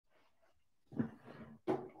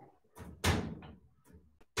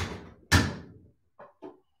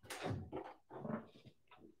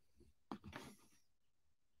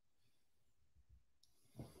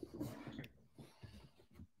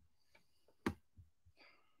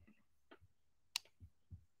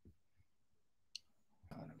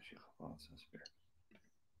Father, Son, Spirit.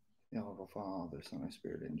 Yahweh, Father, Son, and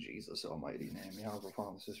Spirit, in Jesus' almighty name. Yahweh,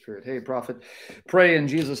 Father, Son, Spirit. Hey, prophet, pray in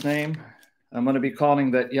Jesus' name. I'm going to be calling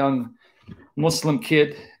that young Muslim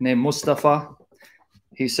kid named Mustafa.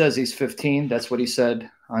 He says he's 15. That's what he said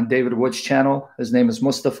on David Wood's channel. His name is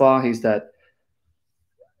Mustafa. He's that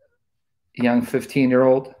young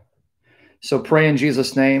 15-year-old. So pray in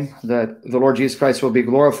Jesus' name that the Lord Jesus Christ will be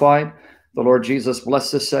glorified. The Lord Jesus bless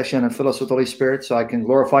this session and fill us with the Holy Spirit so I can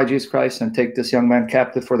glorify Jesus Christ and take this young man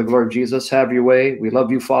captive for the glory of Jesus. Have your way. We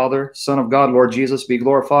love you, Father, Son of God, Lord Jesus, be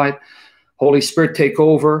glorified. Holy Spirit, take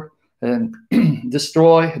over and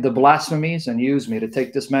destroy the blasphemies and use me to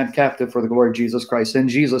take this man captive for the glory of Jesus Christ. In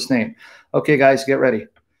Jesus' name. Okay, guys, get ready.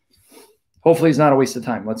 Hopefully it's not a waste of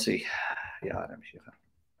time. Let's see. Yeah, okay.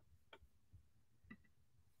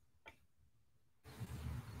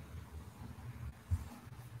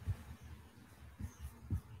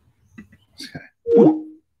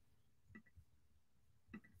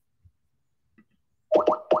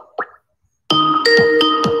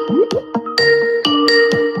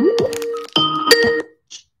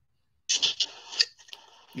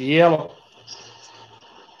 Yellow.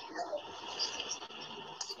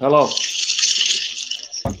 Hello.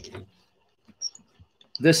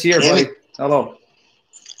 This year, buddy. Hello.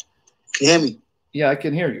 Can you hear me? Yeah, I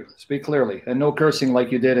can hear you. Speak clearly. And no cursing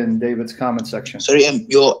like you did in David's comment section. Sorry,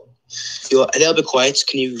 you're a little bit quiet.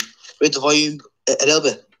 Can you raise the volume a little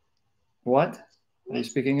bit? What? Are you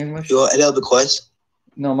speaking English? You're a little bit quiet.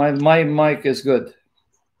 No, my mic is good.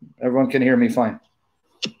 Everyone can hear me fine.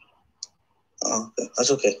 Oh,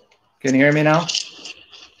 that's okay. Can you hear me now?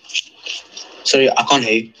 Sorry, I can't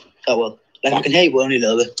hear you that well. Like, I can hear you, but only a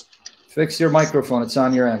little bit. Fix your microphone. It's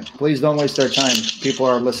on your end. Please don't waste our time. People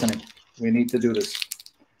are listening. We need to do this.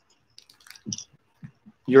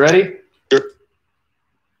 You ready?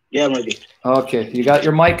 Yeah, I'm ready. Okay. You got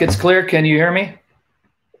your mic. It's clear. Can you hear me?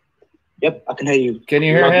 Yep, I can hear you. Can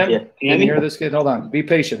you hear him? Yeah. Can you hear this kid? Hold on. Be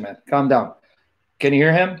patient, man. Calm down. Can you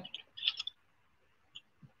hear him?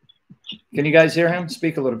 Can you guys hear him?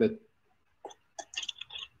 Speak a little bit.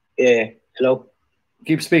 Yeah. Hello.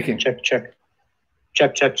 Keep speaking. Check. Check.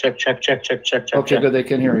 Okay, good. They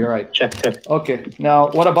can hear you. All right. Check. Okay. Now,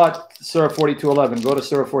 what about Surah 42:11? Go to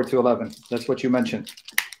Surah 42:11. That's what you mentioned.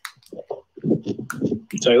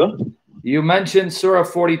 Sorry, what? You mentioned Surah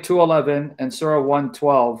 42:11 and Surah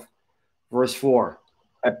 112, verse 4.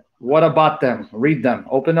 What about them? Read them.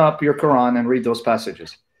 Open up your Quran and read those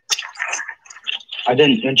passages. I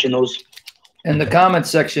didn't mention those. In the comment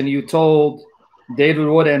section, you told David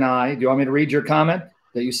Wood and I, do you want me to read your comment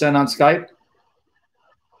that you sent on Skype?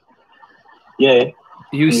 Yeah.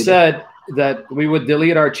 You said that we would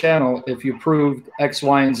delete our channel if you proved X,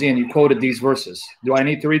 Y, and Z, and you quoted these verses. Do I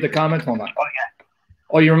need to read the comment? Hold on. Oh, yeah.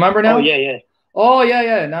 Oh, you remember now? Oh, yeah. Oh,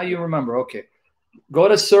 yeah. Now you remember. Okay. Go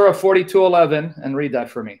to Surah 42:11 and read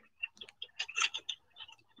that for me.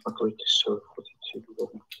 Okay, Surah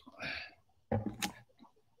 42:11.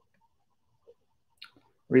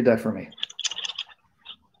 Read that for me.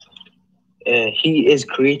 He is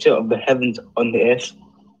creator of the heavens and the earth.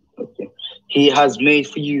 Okay. He has made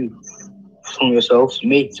for you from yourselves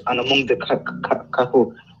mates, and among the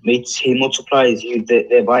cattle mates he multiplies you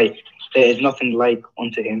thereby. There is nothing like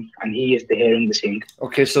unto him, and he is the hearing, the seeing.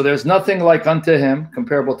 Okay, so there's nothing like unto him,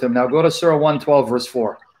 comparable to him. Now go to Surah 112, verse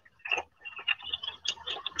 4.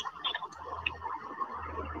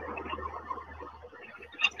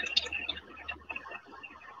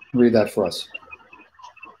 Read that for us.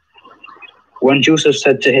 When Joseph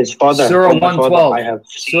said to his father, Surah 112, I have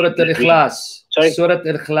Surah Al-Ikhlas. Sorry? Surah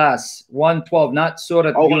Al-Ikhlas, 112, not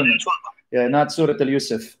Surah Yunus. Yeah, not Surah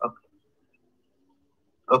Al-Yusuf.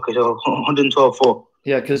 Okay, so 112:4.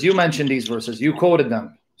 Yeah, because you mentioned these verses. You quoted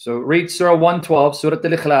them. So read Surah 112, Surah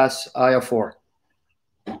Al-Ikhlas, Ayah 4.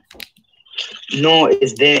 Nor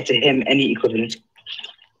is there to him any equivalent.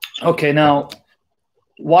 Okay, now,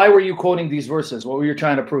 why were you quoting these verses? What were you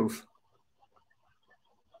trying to prove?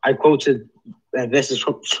 I quoted verses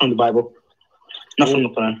from the Bible, not from the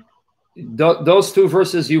Quran. Those two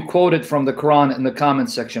verses you quoted from the Quran in the comment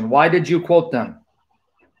section. Why did you quote them?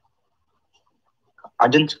 I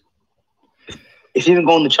didn't. If you even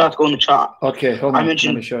go in the chart, go in the chart. Okay, hold on. Let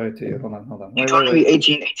me show it to you. Hold on. Wait.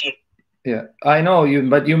 18. Yeah, I know you,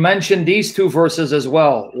 but you mentioned these two verses as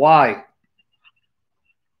well. Why?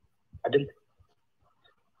 I didn't.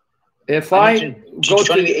 If I go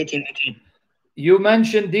to 18. You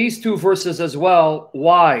mentioned these two verses as well.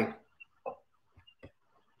 Why?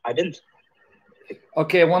 I didn't.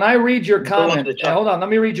 Okay, when I read your comment, hold on, let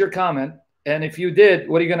me read your comment. And if you did,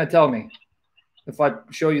 what are you going to tell me? If I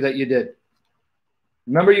show you that you did.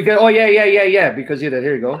 Remember you get, oh yeah, because you did.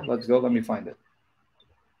 Here you go. Let's go. Let me find it.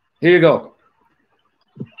 Here you go.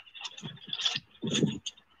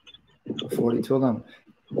 42:11.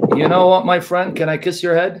 You know what, my friend? Can I kiss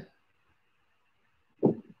your head?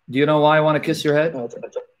 Do you know why I want to kiss your head?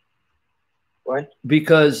 Why?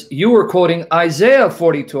 Because you were quoting Isaiah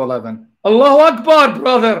 42:11. Allahu Akbar,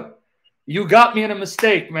 brother. You got me in a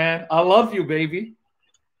mistake, man. I love you, baby.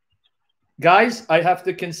 Guys, I have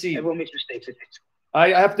to concede. Everyone makes mistakes. I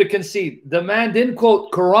have to concede. The man didn't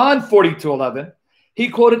quote Quran 42:11. He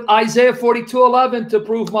quoted Isaiah 42:11 to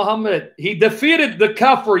prove Muhammad. He defeated the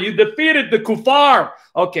kafir. You defeated the kuffar.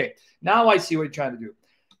 Okay, now I see what you're trying to do.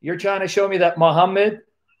 You're trying to show me that Muhammad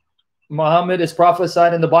is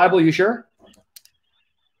prophesied in the Bible. You sure?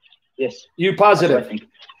 Yes. You positive? I think.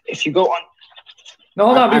 If you go on. No,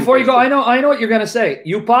 hold on. Before you go, I know what you're going to say.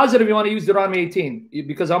 You positive you want to use Deuteronomy 18?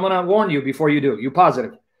 Because I'm going to warn you before you do. You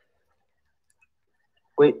positive?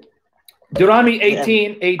 Wait. Deuteronomy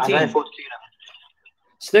 18.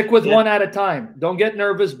 Stick with Yeah. one at a time. Don't get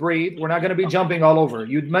nervous. Breathe. We're not going to be jumping all over.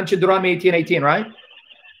 You mentioned Deuteronomy 18:18, right?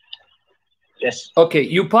 Yes. Okay.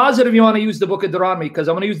 You positive you want to use the book of Deuteronomy? Because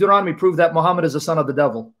I'm going to use Deuteronomy to prove that Muhammad is the son of the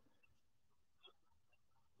devil.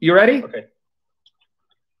 You ready? Okay.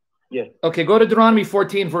 Yeah. Okay. Go to Deuteronomy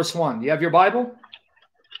 14, verse 1. You have your Bible?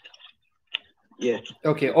 Yeah.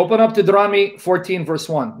 Okay. Open up to Deuteronomy 14, verse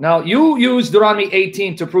 1. Now, you use Deuteronomy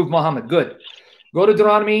 18 to prove Muhammad. Good. Go to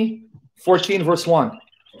Deuteronomy 14, verse 1.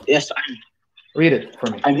 Yes, Read it for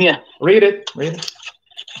me. I'm here. Read it. Read it.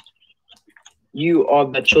 You are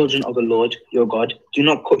the children of the Lord your God. Do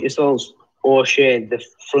not cut yourselves or share the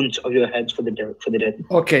front of your heads for the dead.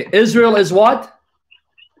 Okay. Israel is what?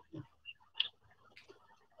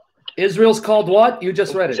 Israel's called what? You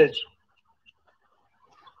just read it.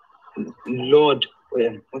 Lord,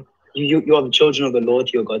 you are the children of the Lord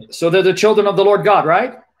your God. So they're the children of the Lord God,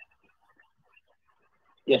 right?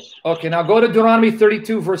 Yes. Okay, now go to Deuteronomy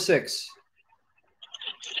 32, verse 6.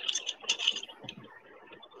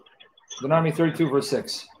 Deuteronomy 32, verse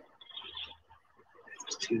 6.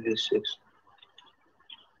 2 verse 6.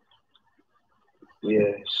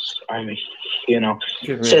 Yes, I'm here now.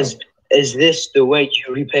 It says, is this the way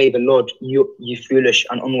you repay the Lord, you foolish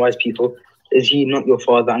and unwise people? Is he not your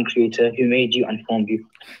father and creator who made you and formed you?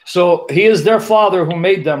 So he is their father who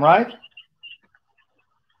made them, right?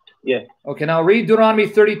 Yeah. Okay, now read Deuteronomy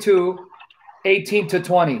 32, 18 to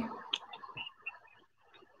 20.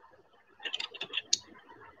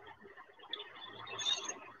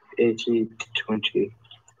 $20.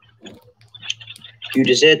 You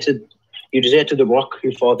deserted the rock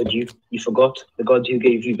who fathered you. You forgot the God who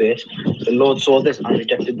gave you birth. The Lord saw this and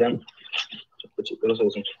rejected them.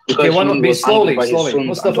 Okay, slowly.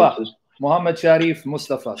 Mustafa, Mohamed, Sharif,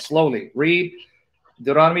 Mustafa, slowly. Read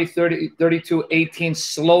Deuteronomy 32, 18,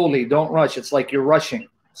 slowly. Don't rush. It's like you're rushing.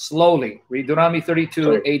 Slowly. Read Deuteronomy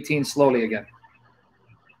 32, 18, slowly again.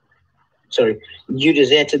 Sorry. You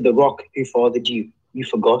deserted the rock who fathered you. You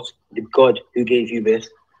forgot the God who gave you birth.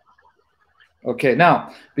 Okay,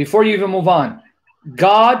 now, before you even move on,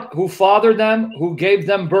 God who fathered them, who gave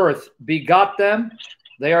them birth, begot them,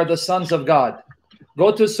 they are the sons of God.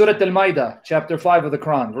 Go to Surah Al-Ma'idah, chapter 5 of the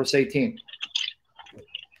Quran, verse 18.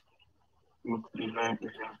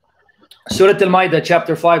 Surah Al-Ma'idah,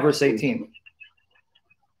 chapter 5, verse 18.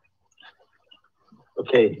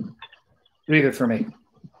 Okay. Read it for me.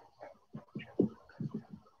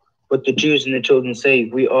 But the Jews and the children say,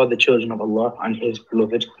 we are the children of Allah and his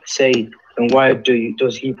beloved. Say, then why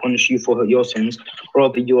does he punish you for your sins?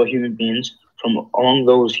 Rather, you are human beings from among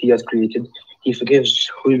those he has created. He forgives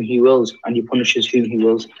whom he wills and he punishes whom he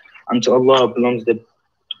wills. And to Allah belongs the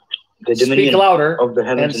dominion of the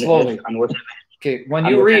heavens and the earth and whatever. Okay, when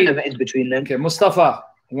you read, is between them. Okay, Mustafa,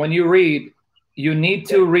 when you read, you need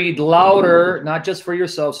to read louder, not just for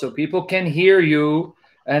yourself, so people can hear you,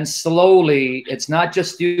 and slowly. It's not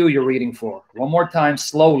just you you're reading for. One more time,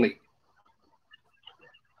 slowly.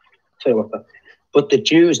 Sorry about that. But the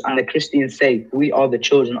Jews and the Christians say, we are the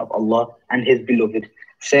children of Allah and his beloved.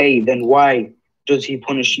 Say, then why does he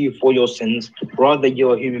punish you for your sins? Rather,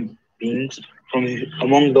 you are human beings from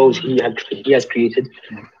among those he has created.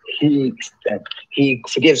 He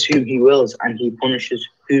forgives whom he wills and he punishes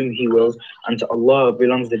whom he wills. And to Allah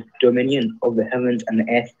belongs the dominion of the heavens and the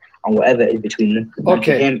earth and whatever is between them.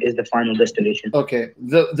 Okay. And to him is the final destination. Okay.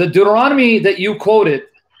 The Deuteronomy that you quoted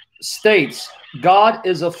states God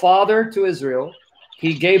is a father to Israel.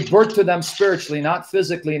 He gave birth to them spiritually, not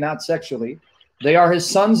physically, not sexually. They are his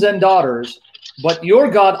sons and daughters. But your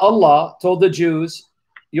God, Allah, told the Jews,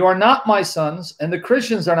 you are not my sons, and the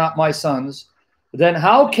Christians are not my sons. then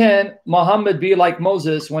how can Muhammad be like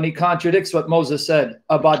Moses when he contradicts what Moses said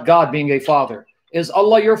about God being a father? Is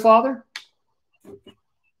Allah your father?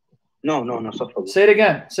 No. Say it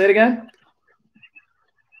again. Say it again.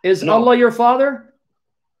 Is No. Allah your father?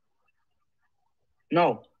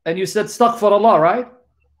 No. And you said astaghfirullah, right?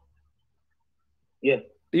 Yeah.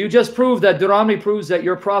 You just proved that Deuteronomy proves that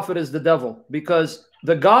your prophet is the devil, because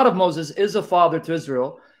the God of Moses is a father to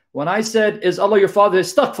Israel. When I said, is Allah your father?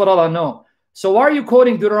 Astaghfirullah, no. So why are you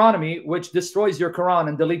quoting Deuteronomy, which destroys your Quran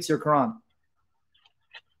and deletes your Quran?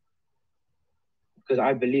 Because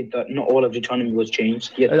I believe that not all of Deuteronomy was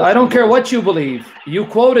changed. I don't care what you believe. You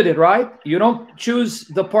quoted it, right? You don't choose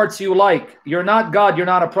the parts you like. You're not God. You're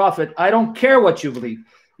not a prophet. I don't care what you believe.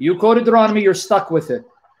 You quoted Deuteronomy. You're stuck with it.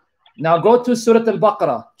 Now go to Surah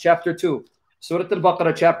Al-Baqarah, chapter 2. Surah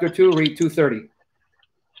Al-Baqarah, chapter 2, read 230.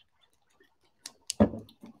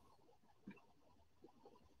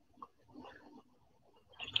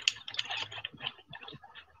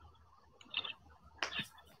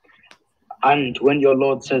 And when your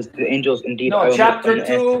Lord says the angels indeed no, chapter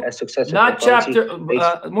 2, a successor not chapter,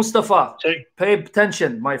 Mustafa, sorry. Pay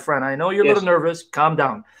attention, my friend. I know you're Yes. a little nervous. Calm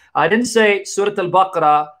down. I didn't say Surah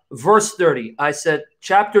Al-Baqarah, verse 30. I said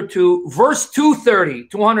chapter 2, verse 230,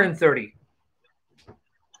 230.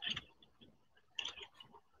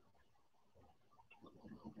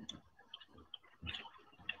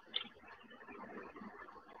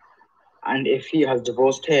 And if he has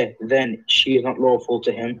divorced her, then she is not lawful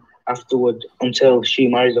to him afterward until she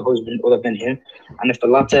marries a husband other than him. And if the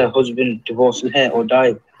latter husband divorces her or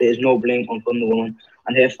dies, there is no blame upon the woman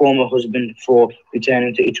and her former husband for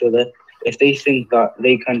returning to each other, if they think that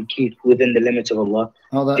they can keep within the limits of Allah.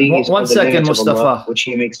 One second, Mustafa. Allah, which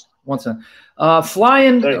he makes. 1 second.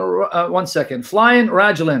 Flying, 1 second. Flying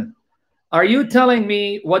Rajlan, are you telling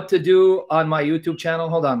me what to do on my YouTube channel?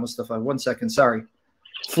 Hold on, Mustafa. 1 second. Sorry.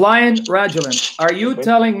 Flying Rajlan, are you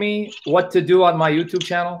telling me what to do on my YouTube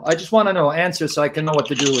channel? I just want to know answers so I can know what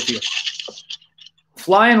to do with you.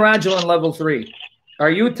 Flying Rajlan level 3,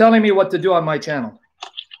 are you telling me what to do on my channel?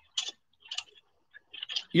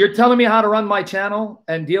 You're telling me how to run my channel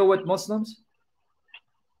and deal with Muslims?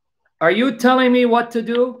 Are you telling me what to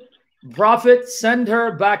do? Prophet, send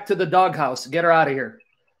her back to the doghouse. Get her out of here.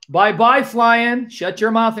 Bye-bye, Flying. Shut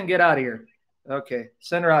your mouth and get out of here. Okay,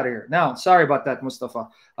 send her out of here. Now, sorry about that, Mustafa.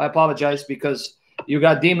 I apologize because you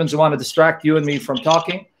got demons who want to distract you and me from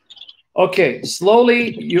talking. Okay,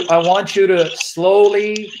 slowly, I want you to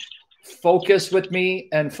slowly focus with me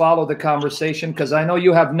and follow the conversation, because I know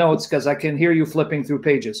you have notes, because I can hear you flipping through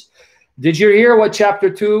pages. Did you hear what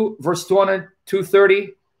chapter 2, verse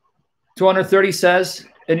 230 says?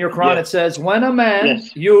 In your Quran, It says, when a man,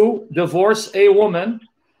 you divorce a woman,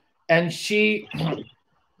 and she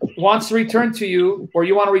wants to return to you, or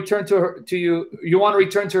you want to return to her,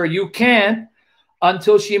 you can't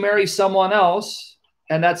until she marries someone else,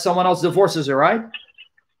 and that someone else divorces her, right?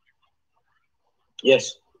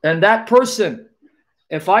 Yes. And that person,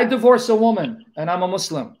 if I divorce a woman and I'm a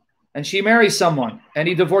Muslim and she marries someone and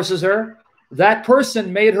he divorces her, that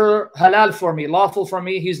person made her halal for me, lawful for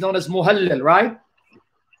me. He's known as muhallil, right?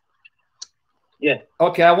 Yeah.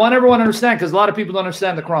 Okay, I want everyone to understand, because a lot of people don't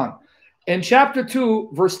understand the Quran. In chapter 2,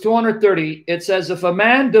 verse 230, it says, if a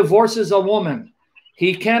man divorces a woman,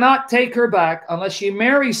 he cannot take her back unless she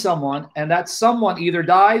marries someone, and that someone either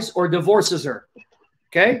dies or divorces her.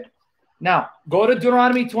 Okay? Now, go to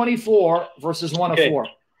Deuteronomy 24, verses 1 to 4.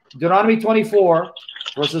 Deuteronomy 24,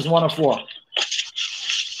 verses 1 to 4.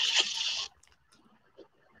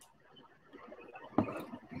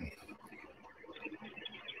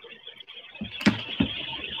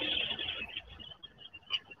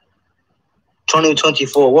 Deuteronomy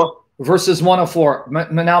 24, what? Verses 1 to 4.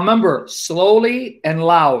 Now remember, slowly and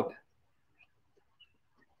loud.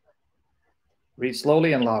 Read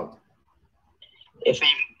slowly and loud. If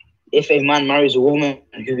a man marries a woman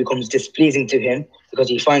who becomes displeasing to him because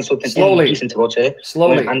he finds something indecent about her,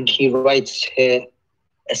 and he writes her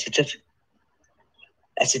a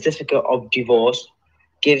certificate of divorce,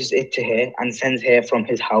 gives it to her and sends her from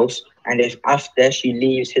his house, and if after she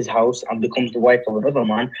leaves his house and becomes the wife of another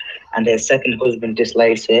man, and her second husband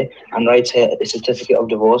dislikes her and writes her a certificate of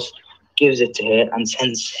divorce, gives it to her and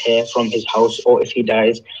sends her from his house, or if he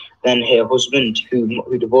dies, then her husband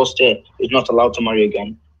who divorced her is not allowed to marry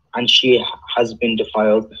again, and she has been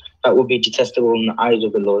defiled, that will be detestable in the eyes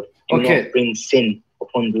of the Lord. Do not bring sin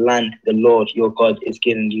upon the land the Lord your God is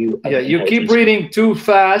giving you. Yeah, you keep reading too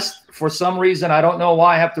fast for some reason. I don't know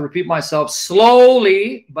why I have to repeat myself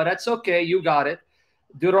slowly, but that's okay. You got it.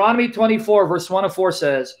 Deuteronomy 24, verse 1 to 4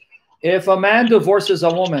 says, if a man divorces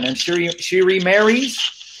a woman and she remarries,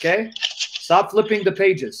 okay, Stop flipping the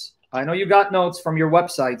pages. I know you got notes from your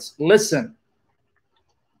websites. Listen.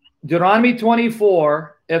 Deuteronomy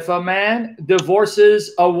 24, if a man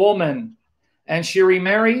divorces a woman and she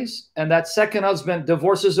remarries and that second husband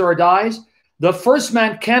divorces her or dies, the first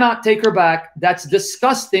man cannot take her back. That's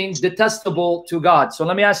disgusting, detestable to God. So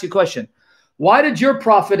let me ask you a question. Why did your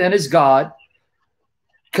prophet and his God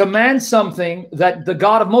command something that the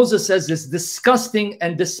God of Moses says is disgusting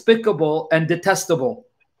and despicable and detestable?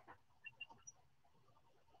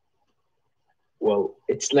 Well,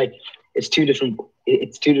 it's two different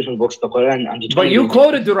books, the Quran and Deuteronomy. But you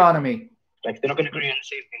quoted Deuteronomy. Like, they're not going to agree on the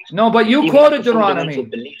same things. No, but you Even quoted the fundamental Deuteronomy.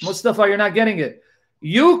 beliefs. Mustafa, you're not getting it.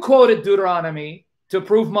 You quoted Deuteronomy to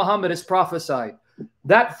prove Muhammad is prophesied.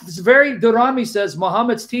 That very Deuteronomy says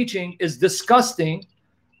Muhammad's teaching is disgusting,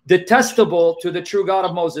 detestable to the true God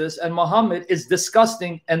of Moses, and Muhammad is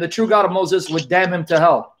disgusting, and the true God of Moses would damn him to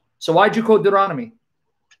hell. So why'd you quote Deuteronomy?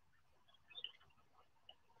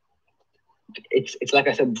 It's like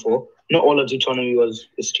I said before, not all of Deuteronomy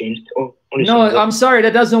is changed. No, I'm sorry,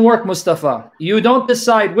 that doesn't work, Mustafa. You don't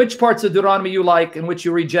decide which parts of Deuteronomy you like and which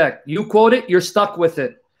you reject. You quote it, you're stuck with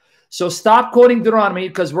it. So stop quoting Deuteronomy,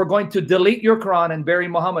 because we're going to delete your Quran and bury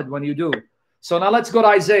Muhammad when you do. So now let's go to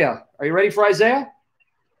Isaiah. Are you ready for Isaiah?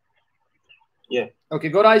 Yeah. Okay,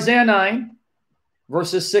 go to Isaiah 9,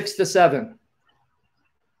 verses 6 to 7.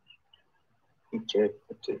 Okay.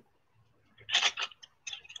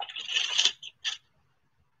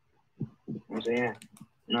 Isaiah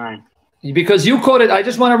 9. Because you quoted, I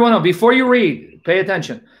just want everyone to know, before you read, pay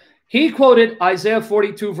attention. He quoted Isaiah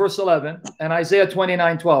 42, verse 11, and Isaiah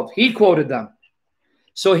 29, 12. He quoted them.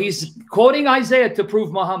 So he's quoting Isaiah to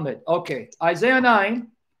prove Muhammad. Okay, Isaiah 9,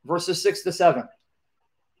 verses 6 to 7.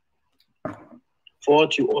 For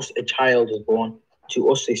to us a child is born,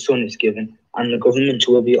 to us a son is given, and the government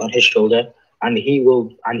will be on his shoulder, and he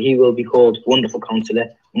will be called Wonderful Counselor,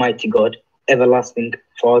 Mighty God, Everlasting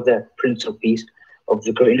Father, Prince of Peace. Of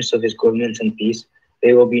the greatness of his government and peace,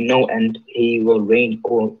 there will be no end. He will reign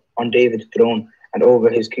on David's throne and over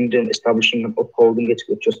his kingdom, establishing and upholding it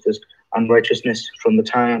with justice and righteousness from the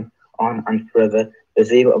time on and forever. The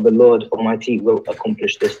zeal of the Lord Almighty will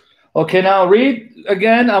accomplish this. Okay, now read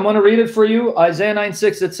again. I'm going to read it for you. Isaiah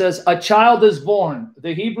 9:6. It says, a child is born.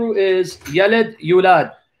 The Hebrew is Yalid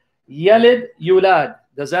Yulad. Yalid Yulad.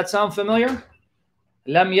 Does that sound familiar?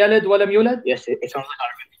 Lam Yalid wa lam Yulad? Yes, it sounds like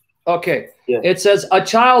Arabic. Okay. Yeah. It says a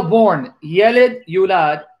child born, Yelid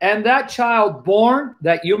Yulad, and that child born,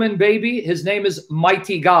 that human baby, his name is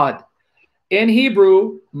Mighty God. In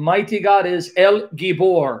Hebrew, Mighty God is El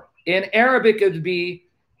Gibor. In Arabic, it would be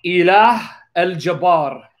Ilah El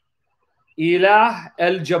Jabbar. Ilah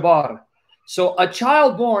El Jabbar. So a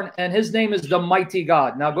child born, and his name is the Mighty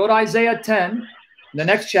God. Now go to Isaiah 10, the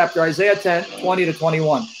next chapter, Isaiah 10, 20 to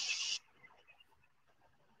 21.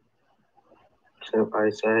 So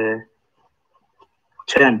Isaiah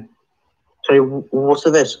 10. Sorry, what's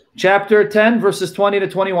the verse? Chapter 10, verses 20 to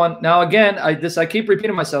 21. Now again, I keep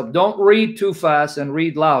repeating myself. Don't read too fast and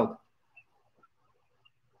read loud.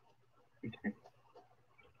 Okay.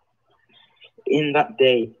 In that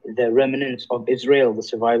day, the remnants of Israel, the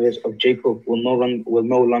survivors of Jacob, will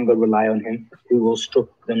no longer rely on him who will struck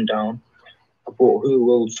them down, but who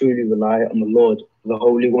will truly rely on the Lord, the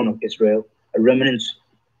Holy One of Israel.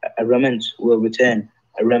 A remnant will return.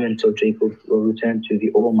 A remnant of Jacob will return to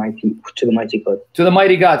the Almighty, to the Mighty God. To the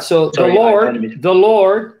Mighty God. So sorry, the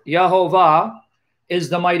Lord, Yahovah, is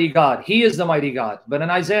the Mighty God. He is the Mighty God. But in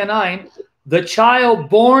Isaiah 9, the child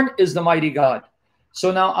born is the Mighty God.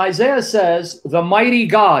 So now Isaiah says the Mighty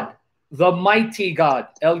God, El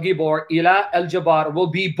Gibor, Ilah El Jabbar, will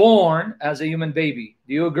be born as a human baby.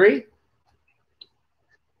 Do you agree?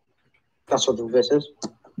 That's what the verse is.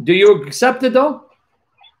 Do you accept it though?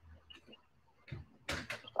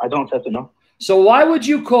 I don't accept it, no. So why would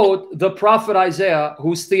you quote the prophet Isaiah,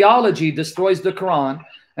 whose theology destroys the Quran,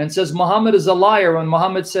 and says Muhammad is a liar when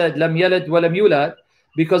Muhammad said, Lam yalid wa lam yulad?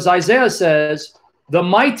 Because Isaiah says, the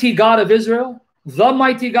mighty God of Israel, the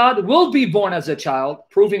mighty God will be born as a child,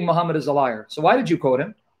 proving Muhammad is a liar. So why did you quote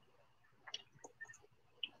him?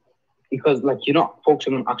 Because, like, you're not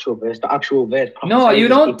focusing on actual verse. The actual verse. No, you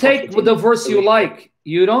don't take the verse you like.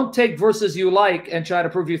 You don't take verses you like and try to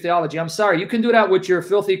prove your theology. I'm sorry. You can do that with your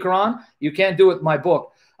filthy Quran. You can't do it with my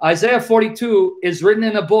book. Isaiah 42 is written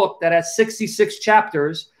in a book that has 66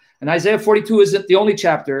 chapters, and Isaiah 42 isn't the only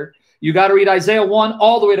chapter. You got to read Isaiah 1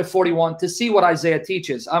 all the way to 41 to see what Isaiah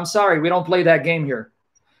teaches. I'm sorry. We don't play that game here.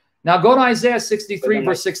 Now go to Isaiah 63,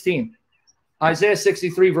 verse 16. Isaiah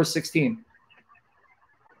 63, verse 16.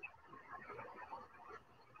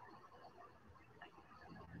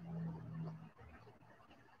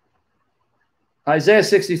 Isaiah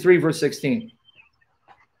 63, verse 16.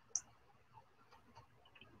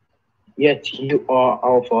 Yet you are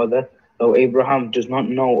our Father, though Abraham does not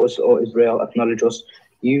know us or Israel acknowledge us.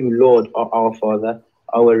 You, Lord, are our Father,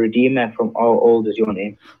 our Redeemer from all old is your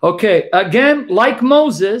name. Okay, again, like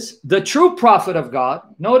Moses, the true prophet of God,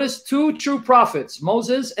 notice two true prophets,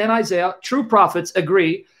 Moses and Isaiah, true prophets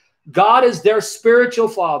agree. God is their spiritual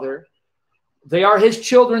father. They are his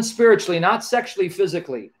children spiritually, not sexually,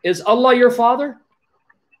 physically. Is Allah your father?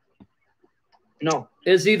 No.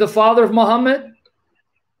 Is he the father of Muhammad?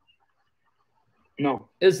 No.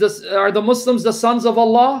 Are the Muslims the sons of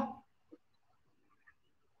Allah?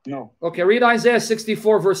 No. Okay, read Isaiah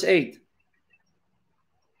 64, verse 8.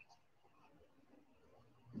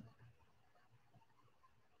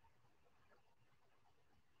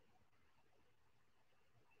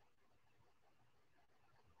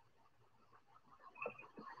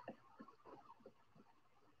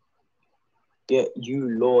 Yet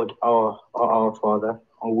you, Lord, are our Father,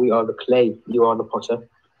 and we are the clay, you are the potter.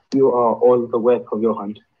 You are all the work of your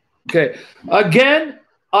hand. Okay, again,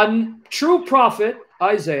 a true prophet,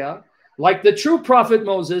 Isaiah, like the true prophet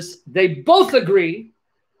Moses, they both agree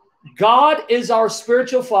God is our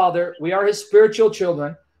spiritual father. We are his spiritual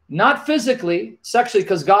children, not physically, sexually,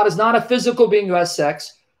 because God is not a physical being who has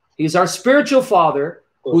sex. He's our spiritual father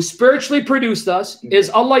who spiritually produced us. Is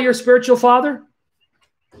Allah your spiritual father?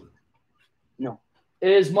 No.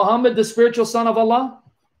 Is Muhammad the spiritual son of Allah?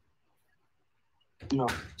 No.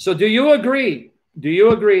 So do you agree? Do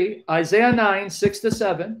you agree? Isaiah 9, 6 to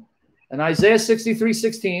 7, and Isaiah 63,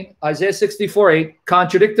 16, Isaiah 64, 8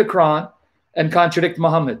 contradict the Quran and contradict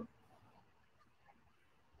Muhammad.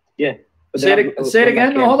 Yeah. Say it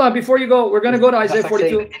again. No, hold on. Before you go, we're going to go to Isaiah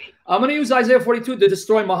 42. I'm going to use Isaiah 42 to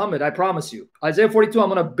destroy Muhammad. I promise you. Isaiah 42, I'm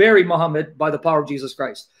going to bury Muhammad by the power of Jesus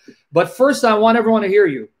Christ. But first, I want everyone to hear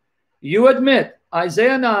you. You admit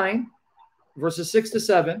Isaiah 9, verses 6 to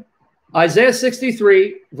 7, Isaiah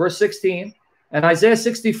 63, verse 16, and Isaiah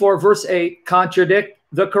 64, verse 8 contradict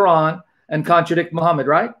the Quran and contradict Muhammad,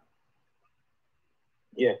 right?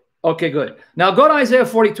 Yeah. Okay, good. Now go to Isaiah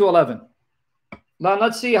 42, 11. Now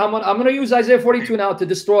let's see. I'm going to use Isaiah 42 now to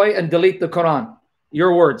destroy and delete the Quran.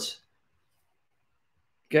 Your words.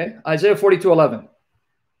 Okay, Isaiah 42, 11.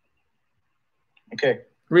 Okay.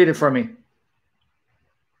 Read it for me.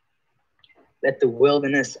 Let the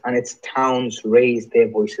wilderness and its towns raise their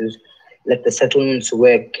voices. Let the settlements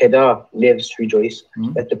where Kedar lives rejoice.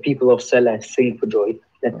 Let the people of Selah sing for joy.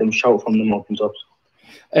 Let them shout from the mountaintops.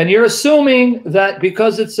 And you're assuming that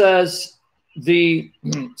because it says the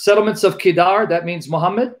settlements of Kedar, that means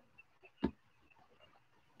Muhammad?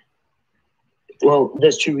 Well,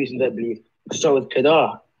 there's two reasons I believe. So with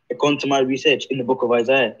Kedar, according to my research in the book of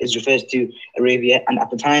Isaiah, it refers to Arabia. And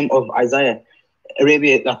at the time of Isaiah,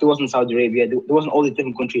 Arabia, like there wasn't Saudi Arabia, there wasn't all these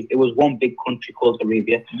different countries. It was one big country called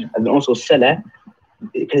Arabia. And then also Selah,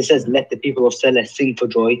 because it says, let the people of Selah sing for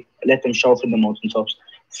joy, let them shout from the mountaintops.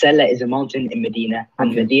 Selah is a mountain in Medina,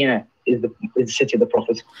 and Medina is the city of the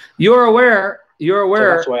Prophet. You're aware, So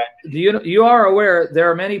that's why you are aware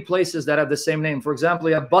there are many places that have the same name. For example,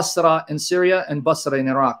 you have Basra in Syria and Basra in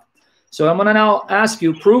Iraq. So I'm going to now ask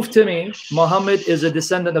you, prove to me Muhammad is a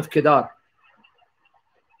descendant of Kedar.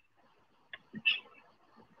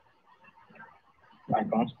 I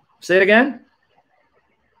can't. Say it again.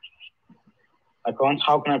 I can't.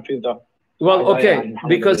 How can I prove that? Well, okay,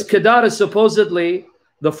 because Kedar is supposedly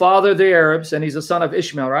the father of the Arabs, and he's the son of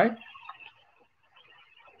Ishmael, right?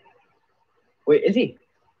 Wait, is he?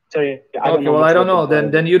 Sorry. I don't know.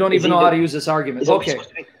 Then you don't even know how to use this argument. Okay.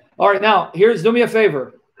 All right. Now, do me a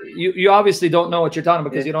favor. You obviously don't know what you're talking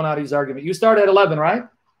about because you don't know how to use the argument. You start at 11, right?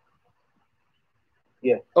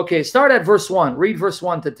 Yeah. Okay. Start at verse 1. Read verse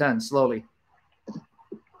 1 to 10 slowly.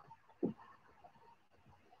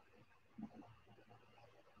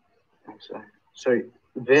 Sorry.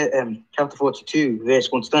 Chapter 42,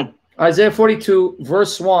 verse 1 to 10. Isaiah 42,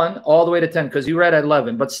 verse 1, all the way to 10, because you read at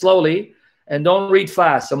 11, but slowly, and don't read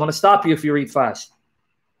fast. I'm going to stop you if you read fast.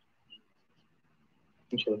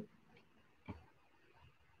 Okay.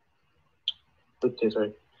 Okay,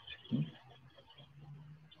 sorry.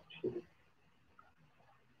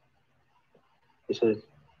 It says,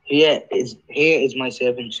 Here is my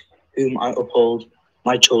servant, whom I uphold,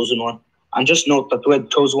 my chosen one. And just note that the word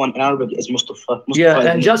chosen one in Arabic is Mustafa. Yeah,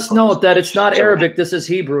 and just note that it's not Arabic, this is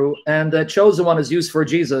Hebrew, and the chosen one is used for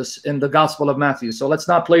Jesus in the Gospel of Matthew. So let's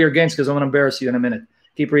not play your games because I'm going to embarrass you in a minute.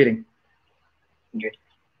 Keep reading. Okay.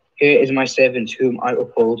 Here is my servant, whom I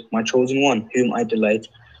uphold, my chosen one, whom I delight.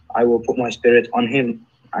 I will put my spirit on him,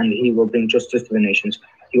 and he will bring justice to the nations.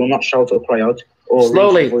 He will not shout or cry out, or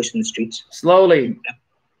raise his voice in the streets. Slowly.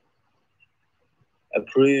 A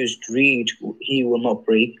bruised reed he will not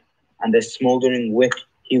break, and a smouldering wick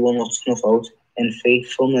he will not snuff out. In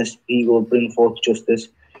faithfulness he will bring forth justice.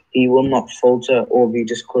 He will not falter or be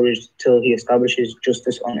discouraged till he establishes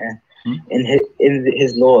justice on earth. In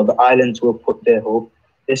his law the islands will put their hope.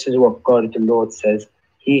 This is what God the Lord says.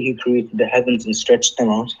 He who created the heavens and stretched them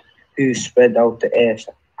out, who spread out the earth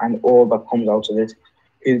and all that comes out of it,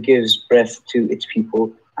 who gives breath to its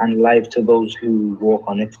people and life to those who walk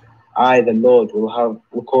on it. I, the Lord,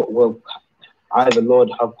 I, the Lord,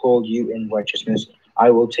 have called you in righteousness. I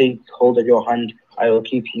will take hold of your hand. I will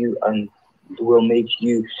keep you and will make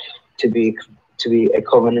you to be a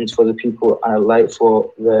covenant for the people and a light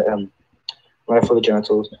for the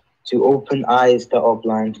Gentiles, to open eyes that are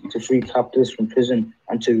blind, to free captives from prison,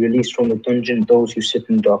 and to release from the dungeon those who sit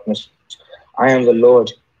in darkness. I am the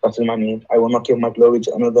Lord, that is my name. I will not give my glory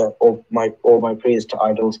to another, or my praise to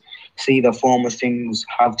idols. See, the former things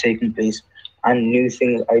have taken place, and new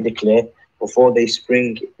things I declare. Before they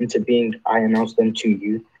spring into being, I announce them to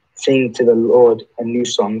you. Sing to the Lord a new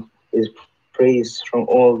song, his praise from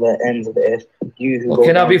all the ends of the earth. You who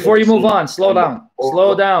okay, now before you move on, slow down.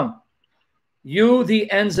 Slow down. You,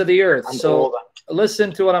 the ends of the earth. So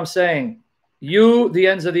listen to what I'm saying. You, the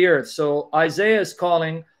ends of the earth. So Isaiah is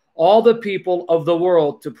calling all the people of the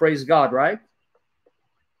world to praise God, right?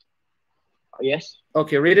 Yes.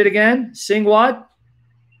 Okay, read it again. Sing what?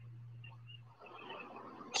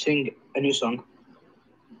 Sing a new song.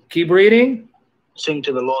 Keep reading. Sing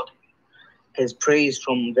to the Lord his praise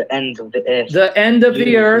from the end of the earth. The end of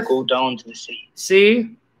the earth. Go down to the sea.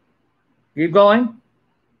 See? Keep going.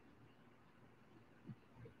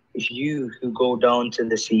 You who go down to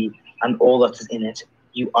the sea and all that is in it,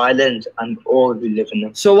 you island and all who live in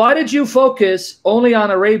them. So why did you focus only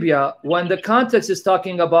on Arabia when the context is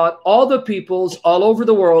talking about all the peoples all over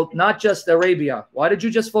the world, not just Arabia? Why did you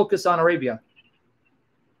just focus on Arabia?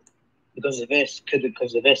 Because of this.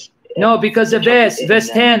 Because of this. No, because of this. Verse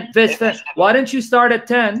 10. Verse 10. Why didn't you start at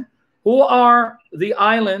 10? Who are the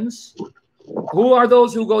islands? Who are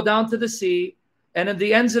those who go down to the sea? And at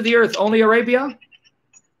the ends of the earth, only Arabia?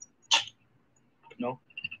 No.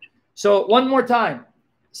 So one more time.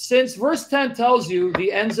 Since verse 10 tells you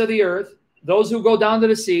the ends of the earth, those who go down to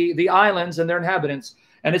the sea, the islands and their inhabitants,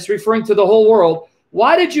 and it's referring to the whole world,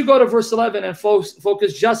 why did you go to verse 11 and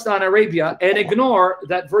focus just on Arabia and ignore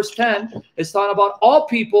that verse 10 is talking about all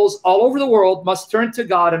peoples all over the world must turn to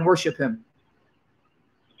God and worship him?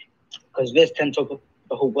 Because verse 10 talks about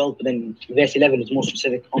the whole world, but then verse 11 is more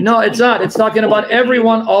specific. No, it's not. It's talking about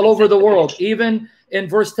everyone all over the world. Even in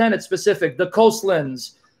verse 10, it's specific. The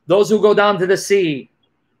coastlands, those who go down to the sea.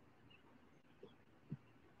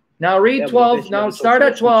 Now read 12. Now start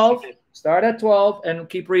at 12. Start at 12 and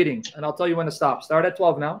keep reading. And I'll tell you when to stop. Start at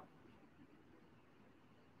 12 now.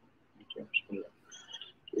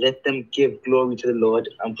 Let them give glory to the Lord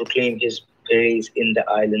and proclaim his praise in the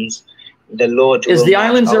islands. The Lord is the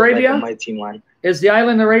islands Arabia? Like a mighty man. Is the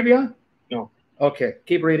island Arabia? No. Okay,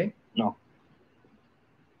 keep reading. No.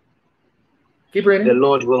 Keep reading. The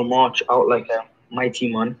Lord will march out like a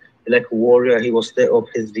mighty man, like a warrior. He will stir up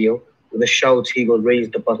his zeal. With a shout, he will raise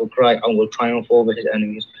the battle cry and will triumph over his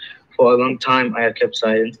enemies. For a long time I have kept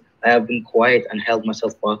silent. I have been quiet and held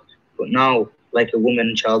myself back. But now, like a woman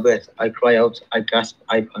in childbirth, I cry out, I gasp,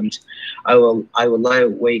 I pant. I will lie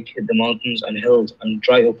awake in the mountains and hills and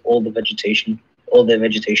dry up all their vegetation.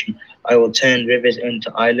 I will turn rivers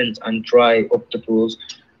into islands and dry up the pools.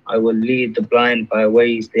 I will lead the blind by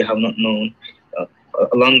ways they have not known.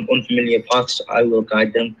 Along unfamiliar paths I will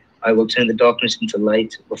guide them. I will turn the darkness into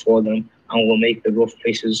light before them and will make the rough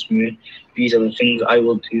places smooth. These are the things I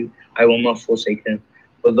will do. I will not forsake them.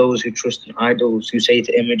 For those who trust in idols, who say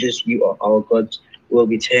to images, you are our gods, will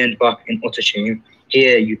be turned back in utter shame.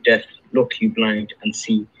 Hear, you deaf, look, you blind, and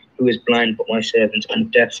see. Who is blind but my servant,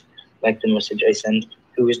 and deaf like the message I send?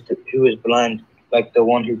 Who is blind like the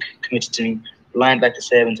one who commits to me, blind like the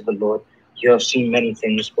servant of the Lord? You have seen many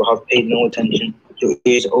things, but have paid no attention. Your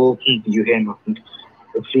ears are open, but you hear nothing.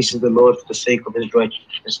 It pleases the Lord for the sake of his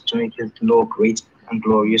righteousness to make his law great and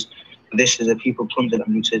glorious. This is a people plundered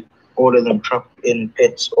and looted, all of them trapped in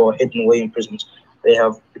pits or hidden away in prisons. They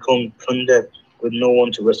have become plunder with no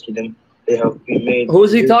one to rescue them. They have been made. Who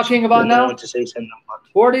is he talking about now? No one to say send them back.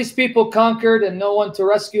 Who are these people conquered and no one to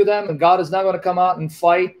rescue them? And God is not going to come out and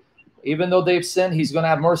fight, even though they've sinned. He's going to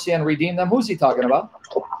have mercy and redeem them. Who's he talking about?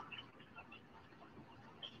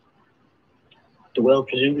 The world,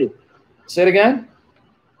 presumably. Say it again.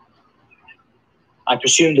 I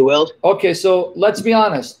presume the world. Okay, so let's be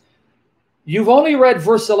honest. You've only read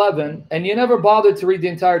verse 11, and you never bothered to read the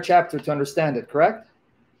entire chapter to understand it, correct?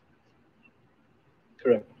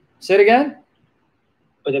 Correct. Say it again.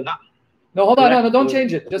 But if that, No, hold on, no, don't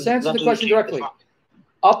change it. Just answer the question directly.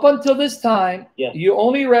 Up until this time, you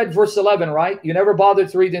only read verse 11, right? You never bothered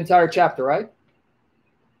to read the entire chapter, right?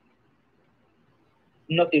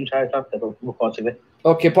 Not the entire chapter, but part of it.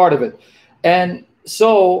 Okay, part of it. And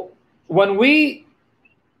so when we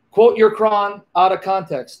quote your Quran out of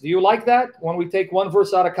context, do you like that when we take one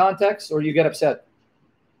verse out of context, or you get upset?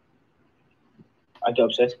 I get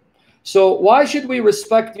upset. So why should we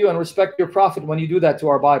respect you and respect your prophet when you do that to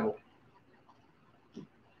our Bible?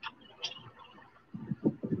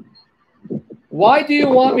 Why do you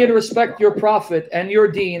want me to respect your prophet and your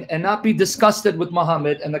deen and not be disgusted with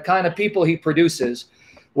Muhammad and the kind of people he produces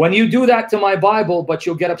when you do that to my Bible, but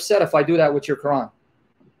you'll get upset if I do that with your Quran?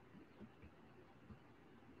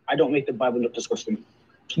 I don't make the Bible look disgusting.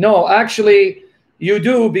 No, actually, you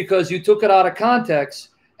do, because you took it out of context,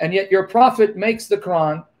 and yet your prophet makes the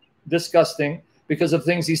Quran disgusting because of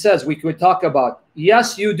things he says we could talk about.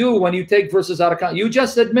 Yes, you do when you take verses out of context. You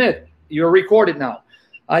just admit, you're recorded now.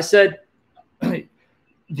 I said,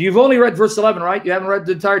 you've only read verse 11, right? You haven't read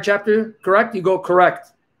the entire chapter, correct? You go,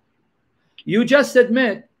 correct. You just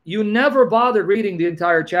admit you never bothered reading the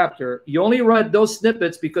entire chapter. You only read those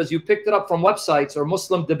snippets because you picked it up from websites or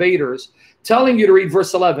Muslim debaters telling you to read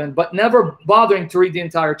verse 11, but never bothering to read the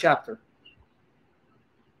entire chapter.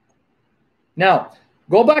 Now,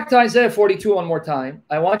 go back to Isaiah 42 one more time.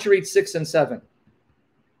 I want you to read 6 and 7.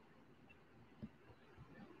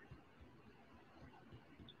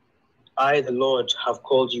 I, the Lord, have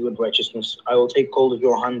called you in righteousness. I will take hold of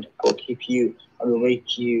your hand. I will keep you. I will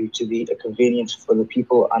make you to be a convenience for the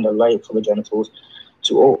people and a light for the Gentiles,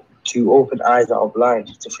 to open eyes that are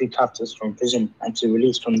blind, to free captives from prison, and to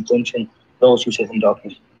release from dungeon those who sit in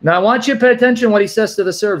darkness. Now, I want you to pay attention to what he says to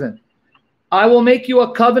the servant. I will make you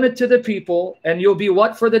a covenant to the people, and you'll be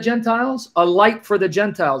what for the Gentiles? A light for the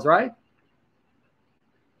Gentiles, right?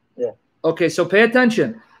 Yeah. Okay, so pay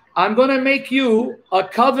attention. I'm going to make you a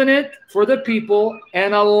covenant for the people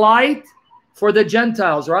and a light for the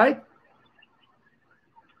Gentiles, right?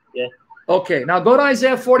 Yeah. Okay, now go to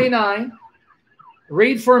Isaiah 49.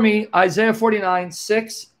 Read for me Isaiah 49,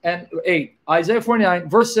 6 and 8. Isaiah 49,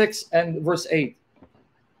 verse 6 and verse 8.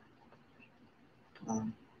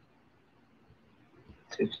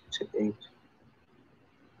 6 to 8.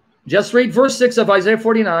 Just read verse 6 of Isaiah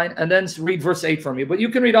 49 and then read verse 8 for me. But you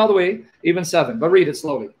can read all the way, even 7. But read it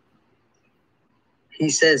slowly. He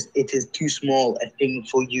says, it is too small a thing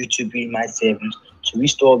for you to be my servant, to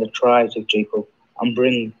restore the tribes of Jacob and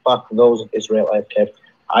bring back those of Israel I have kept.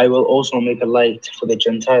 I will also make a light for the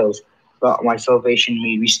Gentiles, that my salvation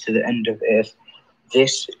may reach to the end of the earth.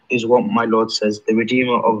 This is what my Lord says, the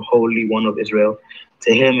Redeemer of Holy One of Israel.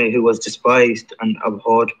 To him who was despised and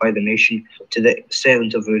abhorred by the nation, to the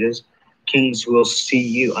servant of rulers, kings will see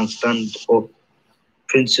you and stand up.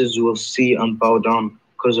 Princes will see and bow down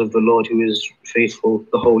because of the Lord who is faithful,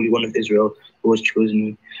 the Holy One of Israel who has chosen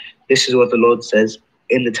you. This is what the Lord says.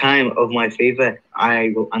 In the time of my favor,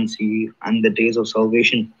 I will answer you, and the days of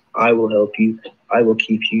salvation, I will help you. I will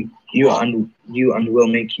keep you. You and will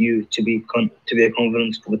make you to be a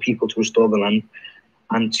covenant for the people, to restore the land,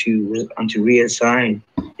 and to reassign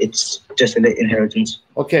its desolate inheritance.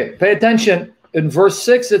 Okay, pay attention. In verse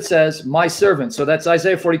 6, it says, my servant. So that's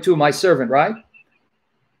Isaiah 42, my servant, right?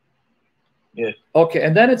 Yeah. Okay,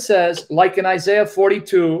 and then it says, like in Isaiah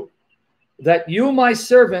 42, that you, my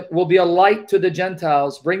servant, will be a light to the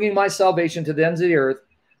Gentiles, bringing my salvation to the ends of the earth.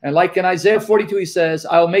 And like in Isaiah 42, he says,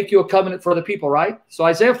 I will make you a covenant for the people, right? So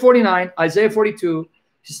Isaiah 49, Isaiah 42,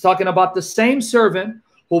 he's talking about the same servant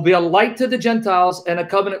who will be a light to the Gentiles and a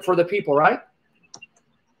covenant for the people, right?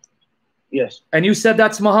 Yes. And you said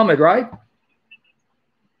that's Muhammad, right?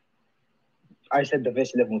 I said the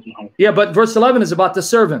verse 11 was Muhammad. Yeah, but verse 11 is about the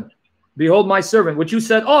servant. Behold my servant, which you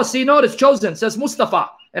said, oh, see, notice, chosen, says Mustafa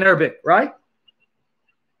in Arabic, right?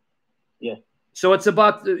 Yeah. So it's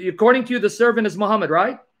about, according to you, the servant is Muhammad,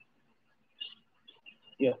 right?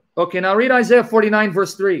 Yeah. Okay, now read Isaiah 49,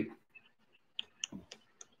 verse 3.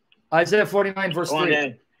 Isaiah 49, verse 3.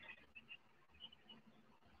 Then.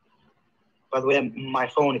 By the way, my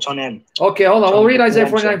phone, it's on him. Okay, hold on. We'll read Isaiah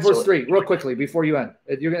 49, verse 3 real quickly before you end.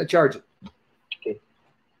 You're going to charge it. Okay.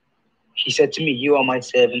 He said to me, you are my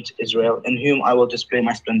servant, Israel, in whom I will display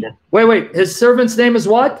my splendor. Wait. His servant's name is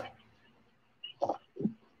what?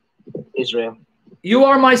 Israel. You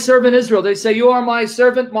are my servant, Israel. They say, you are my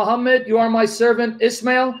servant, Muhammad. You are my servant,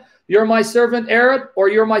 Ismail. You're my servant, Arab, or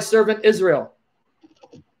you're my servant, Israel.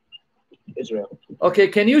 Israel. Okay,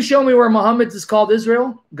 can you show me where Muhammad is called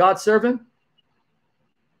Israel, God's servant?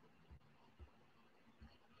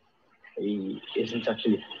 He isn't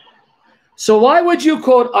actually. So why would you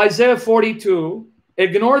quote Isaiah 42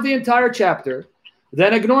 ignore the entire chapter,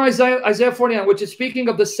 then ignore Isaiah 49, which is speaking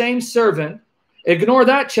of the same servant, ignore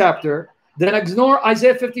that chapter, then ignore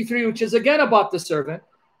Isaiah 53, which is again about the servant,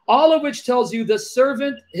 all of which tells you the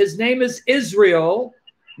servant, his name is Israel,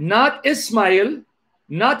 not Ismail,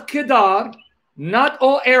 not Kedar, not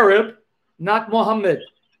O Arab, not Mohammed.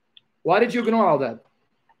 Why did you ignore all that?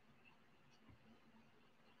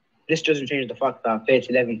 This doesn't change the fact that verse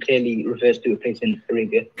 11 clearly refers to a place in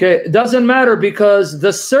Arabia. Okay, it doesn't matter because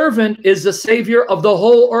the servant is the savior of the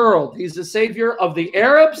whole world. He's the savior of the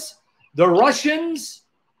Arabs, the Russians,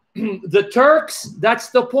 the Turks.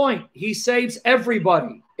 That's the point. He saves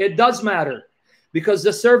everybody. It does matter because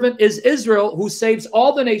the servant is Israel who saves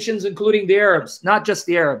all the nations, including the Arabs, not just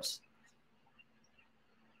the Arabs.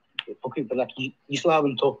 Okay, but like you still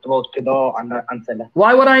haven't talked about Kedar and Salah.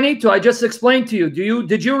 Why would I need to? I just explained to you.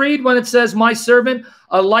 Did you read when it says my servant,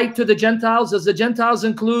 a light to the Gentiles? Does the Gentiles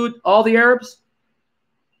include all the Arabs?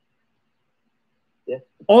 Yeah.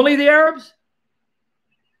 Only the Arabs?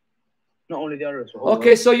 Not only the Arabs.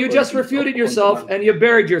 Okay, so you just refuted yourself and you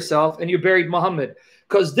buried yourself and you buried Muhammad.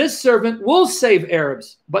 Because this servant will save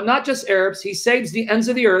Arabs, but not just Arabs. He saves the ends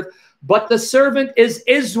of the earth, but the servant is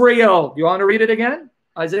Israel. You want to read it again?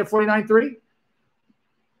 Isaiah 49:3?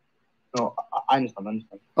 No, I understand.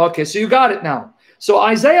 Okay, so you got it now. So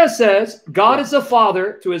Isaiah says, God is a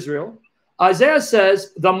father to Israel. Isaiah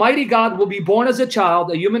says, the mighty God will be born as a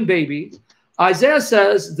child, a human baby. Isaiah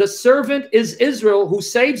says, the servant is Israel who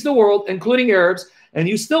saves the world, including Arabs. And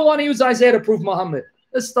you still want to use Isaiah to prove Muhammad.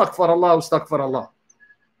 Astaghfirullah, astaghfirullah.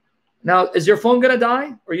 Now, is your phone going to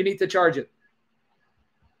die or you need to charge it?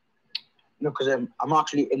 No, because I'm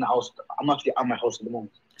actually in the house. I'm actually at my house at the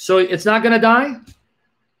moment. So it's not going to die?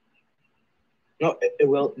 No, it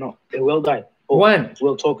will. No, it will die. But when?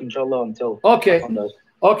 We'll talk, inshallah, until okay. my phone dies.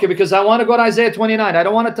 Okay, because I want to go to Isaiah 29. I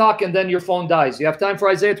don't want to talk and then your phone dies. You have time for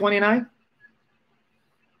Isaiah 29?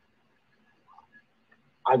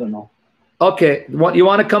 I don't know. Okay. You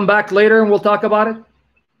want to come back later and we'll talk about it?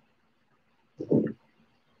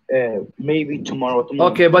 Maybe tomorrow.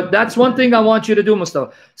 Okay, but that's one thing I want you to do,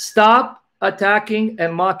 Mustafa. Stop attacking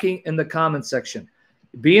and mocking in the comment section.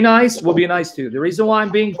 Be nice, we'll be nice to you. The reason why I'm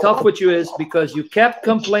being tough with you is because you kept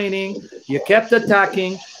complaining, you kept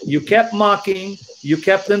attacking, you kept mocking, you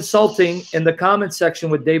kept insulting in the comment section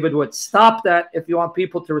with David Wood. Stop that if you want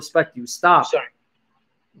people to respect you. Stop. Sorry,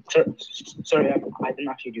 I didn't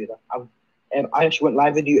actually do that. I actually went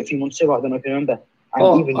live with you a few months ago. I don't know if you remember.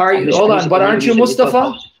 Hold on, but aren't you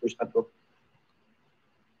Mustafa?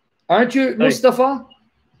 Aren't you Mustafa?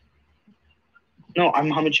 No, I'm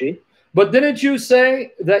Mohamed Sharif. But didn't you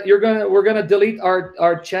say that we're gonna delete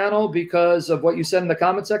our channel because of what you said in the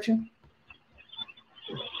comment section?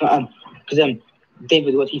 Because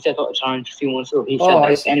David, what he said out of challenge a few months ago, he said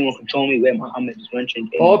that if anyone could show me where Mohammed is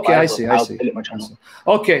mentioned in the Bible, I see. delete my channel.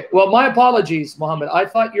 Okay, well, my apologies, Mohammed. I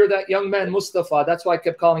thought you're that young man, Mustafa. That's why I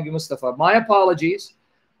kept calling you Mustafa. My apologies.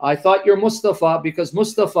 I thought you're Mustafa because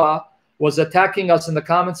Mustafa was attacking us in the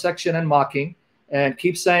comment section and mocking and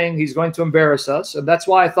keeps saying he's going to embarrass us. And that's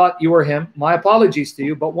why I thought you were him. My apologies to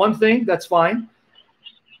you. But one thing, that's fine.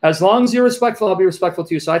 As long as you're respectful, I'll be respectful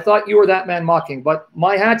to you. So I thought you were that man mocking. But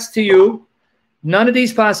my hat's to you. None of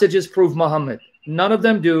these passages prove Muhammad. None of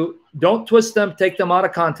them do. Don't twist them. Take them out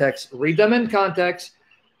of context. Read them in context.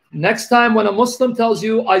 Next time when a Muslim tells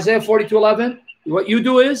you Isaiah 42:11, what you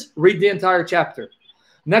do is read the entire chapter.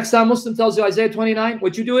 Next time Muslim tells you Isaiah 29,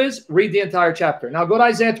 what you do is read the entire chapter. Now go to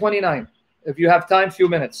Isaiah 29. If you have time, few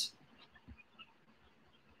minutes.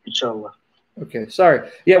 Inshallah. Okay, sorry.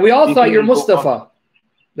 Yeah, we all thought you're Mustafa.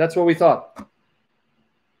 That's what we thought.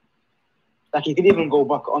 Like you could even go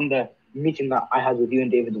back on the meeting that I had with you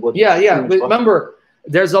and David Wood. Yeah. Remember,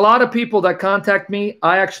 there's a lot of people that contact me.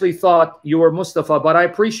 I actually thought you were Mustafa, but I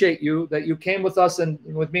appreciate you that you came with us and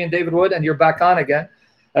with me and David Wood, and you're back on again.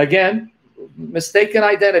 Again, mistaken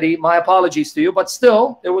identity. My apologies to you, but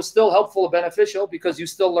still, it was still helpful and beneficial because you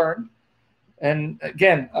still learned. And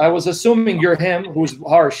again, I was assuming you're him who's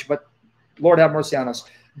harsh, but Lord have mercy on us.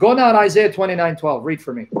 Go now to Isaiah 29:12. Read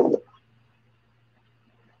for me.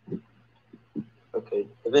 Okay.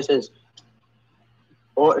 If it says,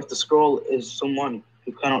 or if the scroll is someone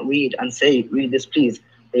who cannot read and say, read this please,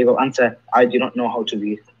 they will answer, I do not know how to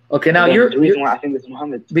read. Okay, now the reason why I think it's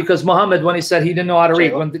Muhammad. Because Muhammad, when he said he didn't know how to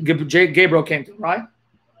read, when Gabriel came to him, right?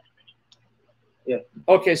 Yeah.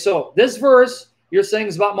 Okay, so this verse you're saying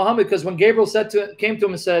is about Muhammad because when Gabriel came to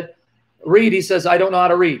him and said, read, he says, I don't know how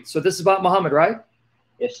to read. So this is about Muhammad, right?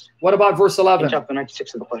 Yes. What about verse 11? In chapter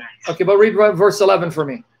 96 of the Quran. Okay, but read verse 11 for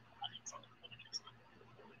me.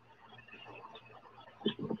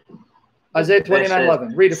 Isaiah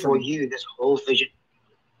 29:11. Read it for me. You, this whole vision.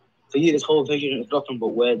 For you, this whole vision is nothing but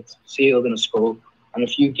words sealed in a scroll. And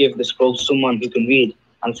if you give the scroll to someone who can read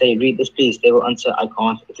and say, read this, please, they will answer, I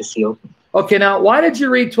can't, it is sealed. Okay, now, why did you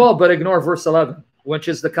read 12 but ignore verse 11, which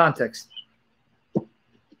is the context?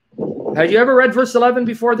 Have you ever read verse 11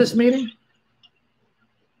 before this meeting?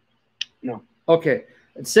 No. Okay.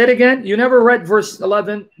 Say it again. You never read verse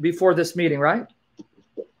 11 before this meeting, right?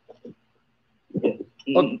 Yeah.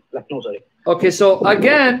 Okay. No, sorry. Okay, so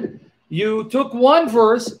again, you took one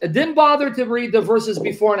verse, didn't bother to read the verses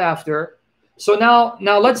before and after. So now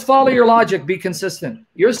let's follow your logic, be consistent.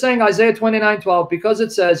 You're saying Isaiah 29:12, because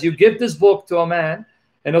it says you give this book to a man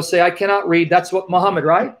and he'll say, I cannot read. That's what Muhammad,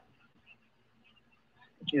 right?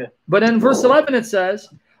 Yeah. But in verse 11 it says,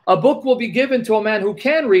 a book will be given to a man who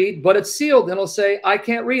can read, but it's sealed, and he'll say, I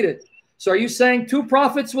can't read it. So are you saying two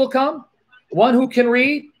prophets will come? One who can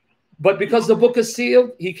read, but because the book is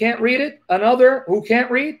sealed, he can't read it. Another who can't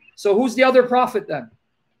read. So who's the other prophet then?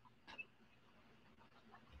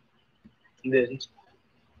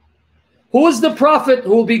 Who is the prophet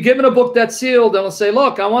who will be given a book that's sealed and will say,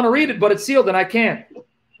 look, I want to read it, but it's sealed and I can't?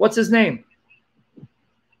 What's his name?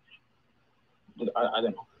 I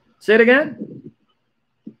don't know. Say it again.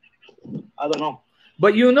 I don't know.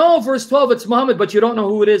 But you know verse 12, it's Muhammad, but you don't know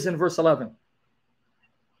who it is in verse 11.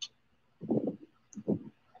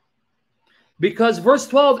 Because verse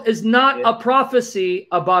 12 is not a prophecy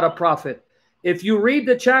about a prophet. If you read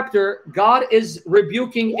the chapter, God is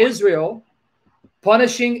rebuking Israel,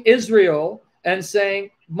 punishing Israel, and saying,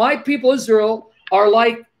 my people Israel are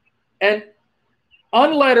like an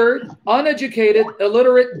unlettered, uneducated,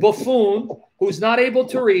 illiterate buffoon who's not able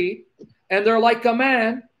to read, and they're like a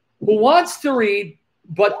man who wants to read,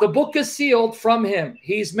 but the book is sealed from him.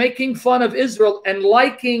 He's making fun of Israel and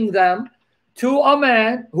likening them to a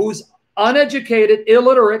man who's uneducated,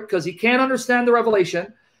 illiterate, because he can't understand the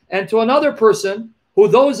revelation, and to another person who,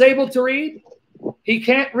 those able to read, he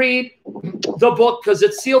can't read the book because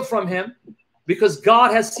it's sealed from him, because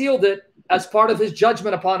God has sealed it as part of his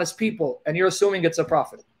judgment upon his people, and you're assuming it's a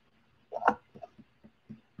prophet.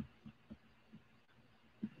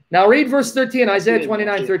 Now read verse 13, Isaiah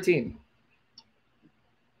 29:13.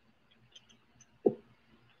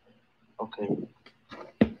 Okay.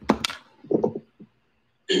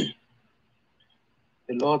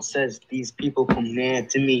 The Lord says, these people come near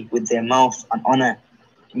to me with their mouth and honor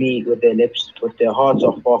me with their lips, but their hearts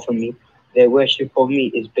are far from me. Their worship of me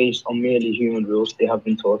is based on merely human rules they have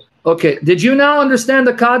been taught. Okay, did you now understand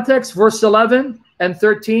the context? Verse 11 and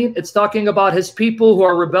 13, it's talking about his people who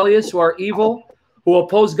are rebellious, who are evil, who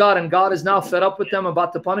oppose God, and God is now fed up with them,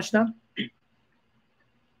 about to punish them?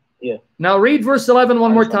 Yeah. Now read verse 11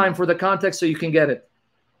 one more time for the context so you can get it.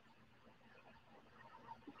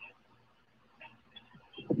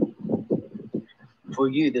 For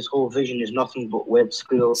you, this whole vision is nothing but web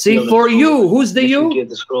scroll. See, for you, who's the you? Give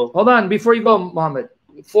the scroll. Hold on, before you go, Mohammed.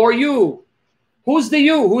 For you, who's the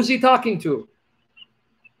you? Who's he talking to?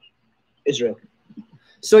 Israel.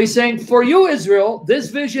 So he's saying, for you, Israel, this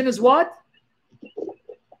vision is what?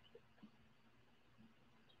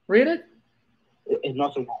 Read it. It's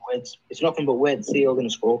nothing but words. It's nothing but words sealed in a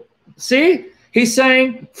scroll. See, he's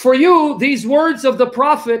saying, for you, these words of the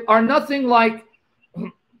prophet are nothing like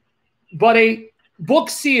but a book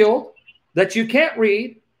sealed that you can't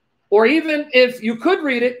read, or even if you could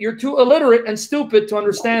read it, you're too illiterate and stupid to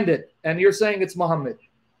understand it. And you're saying it's Muhammad.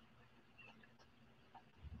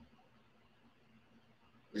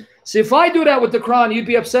 See, if I do that with the Quran, you'd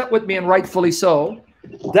be upset with me, and rightfully so.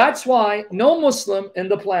 That's why no Muslim in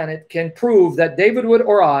the planet can prove that David Wood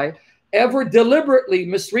or I ever deliberately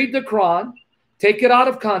misread the Quran, take it out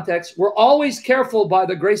of context. We're always careful by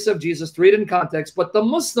the grace of Jesus to read it in context, but the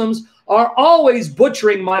Muslims are always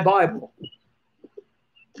butchering my Bible.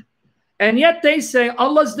 And yet they say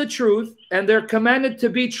Allah's the truth, and they're commanded to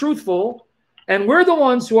be truthful, and we're the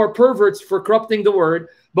ones who are perverts for corrupting the word,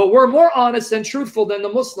 but we're more honest and truthful than the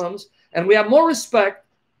Muslims, and we have more respect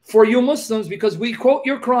for you Muslims because we quote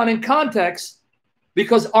your Quran in context,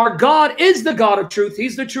 because our God is the God of truth.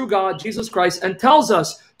 He's the true God, Jesus Christ, and tells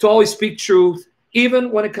us to always speak truth,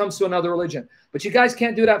 even when it comes to another religion. But you guys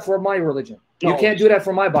can't do that for my religion. No. You can't do that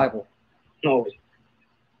for my Bible. No.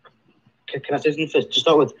 Can I say something first? To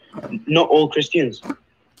start with, not all Christians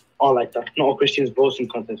are like that. Not all Christians boast in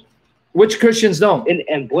context. Which Christians don't?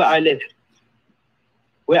 In where I live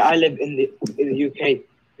in the UK,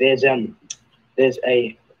 there's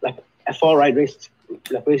a far right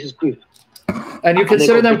racist group. And you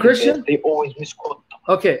consider them Christian? They always misquote.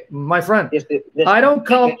 Okay, my friend. Yes, I don't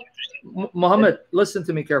call Mohammed. Listen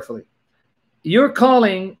to me carefully. You're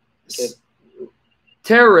calling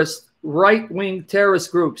terrorist, right-wing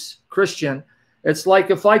terrorist groups Christian, It's like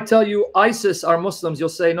if I tell you ISIS are Muslims, you'll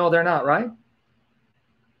say, no, they're not, right?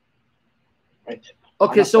 Right.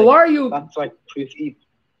 Okay, so why are you... That's like proof.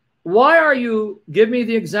 Why are you... Give me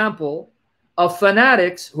the example of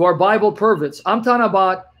fanatics who are Bible perverts. I'm talking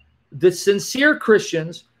about the sincere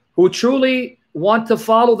Christians who truly want to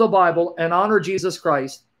follow the Bible and honor Jesus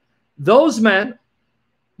Christ. Those men,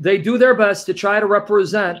 they do their best to try to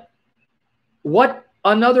represent what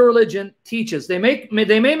another religion teaches. They may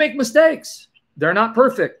make mistakes. They're not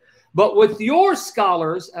perfect. But with your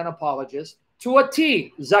scholars and apologists, to a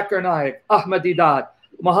T, Zakir Naik, Ahmed Didat,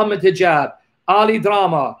 Mohamed Hijab, Ali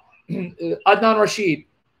Drama, Adnan Rashid.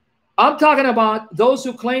 I'm talking about those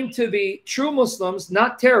who claim to be true Muslims,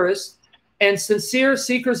 not terrorists, and sincere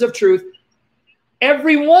seekers of truth.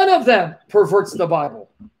 Every one of them perverts the Bible.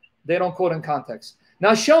 They don't quote in context.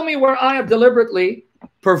 Now show me where I have deliberately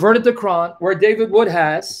perverted the Quran, where David Wood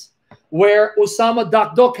has, where Osama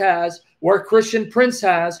Dakdok has, where Christian Prince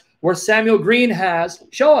has, where Samuel Green has.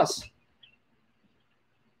 Show us.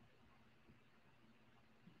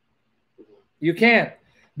 You can't.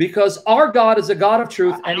 Because our God is a God of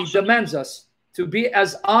truth, and he demands us to be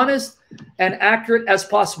as honest and accurate as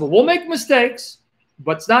possible. We'll make mistakes,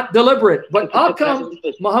 but it's not deliberate. But how come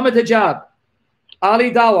Mohamed Hijab,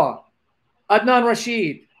 Ali Dawa, Adnan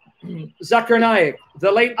Rashid, Zakir Naik,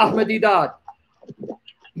 the late Ahmed Didat,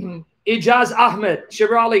 Ijaz Ahmed,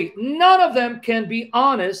 Shibr Ali, none of them can be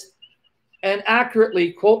honest and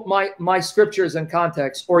accurately quote my scriptures in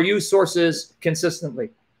context or use sources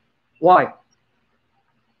consistently? Why?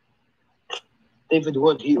 David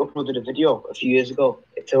Wood, he uploaded a video a few years ago.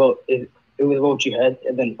 It was about jihad,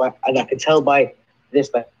 and then I could tell by this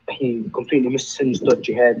that he completely misunderstood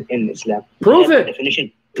jihad in Islam. Prove it.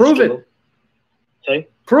 Definition. Prove it. Sorry?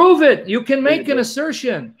 Prove it. You can make an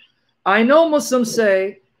assertion. I know Muslims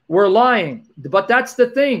say we're lying, but that's the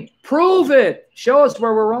thing. Prove it. Show us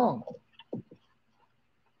where we're wrong.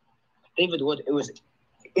 David Wood, it was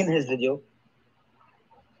in his video.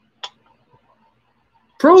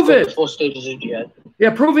 Prove it. 4 stages of jihad.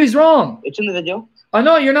 Yeah, prove he's wrong. It's in the video. I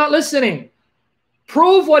know you're not listening.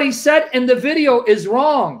 Prove what he said in the video is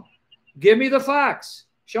wrong. Give me the facts.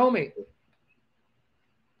 Show me.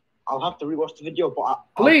 I'll have to rewatch the video, but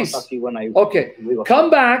please. I'll contact you when I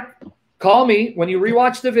come back. Call me when you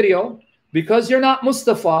rewatch the video. Because you're not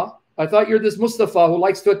Mustafa. I thought you're this Mustafa who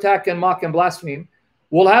likes to attack and mock and blaspheme.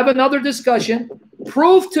 We'll have another discussion.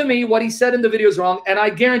 Prove to me what he said in the video is wrong, and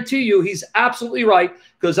I guarantee you he's absolutely right,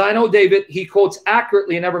 because I know David, he quotes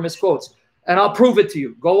accurately and never misquotes, and I'll prove it to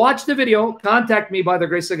you. Go watch the video. Contact me by the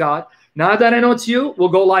grace of God. Now that I know it's you, we'll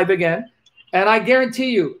go live again, and I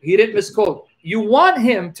guarantee you he didn't misquote. You want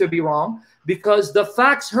him to be wrong because the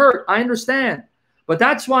facts hurt. I understand, but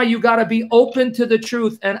that's why you got to be open to the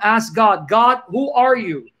truth and ask God, God, who are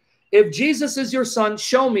you? If Jesus is your son,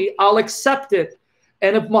 show me. I'll accept it.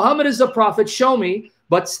 And if Muhammad is a prophet, show me,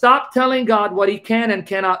 but stop telling God what he can and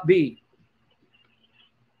cannot be.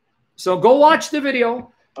 So go watch the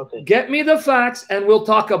video, get me the facts, and we'll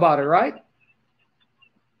talk about it, right?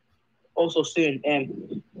 Also soon,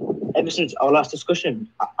 ever since our last discussion,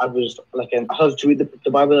 I was like, I had to read the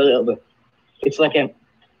Bible a little bit. It's like,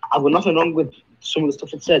 I've got nothing wrong with some of the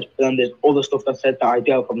stuff it said, but then there's all the stuff that said that I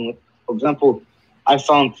do have a problem with. For example, I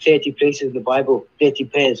found 30 places in the Bible, 30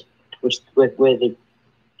 pairs,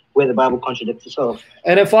 where the Bible contradicts itself.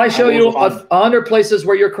 And if I show you 100 places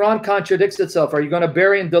where your Quran contradicts itself, are you going to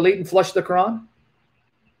bury and delete and flush the Quran?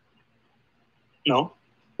 No.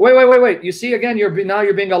 Wait. You see, again, now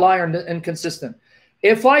you're being a liar and inconsistent.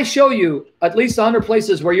 If I show you at least 100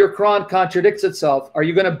 places where your Quran contradicts itself, are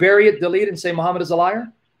you going to bury it, delete it, and say Muhammad is a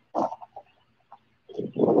liar?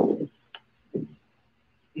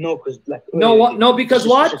 No, because no, because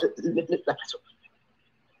what?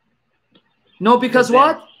 No, because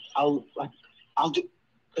what? I'll do,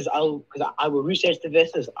 because I will research the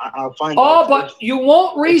verses. I'll find. Oh, but you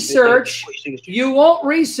won't research. You won't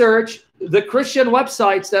research the Christian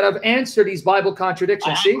websites that have answered these Bible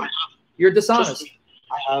contradictions. See, you're dishonest.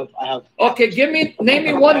 I have. Okay, name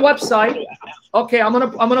me one website. Okay, I'm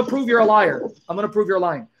gonna prove you're a liar. I'm gonna prove you're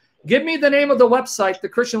lying. Give me the name of the website, the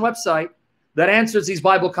Christian website that answers these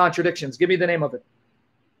Bible contradictions. Give me the name of it.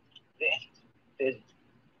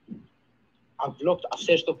 I've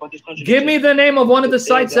searched up what these contradictions. Give me the name of one of the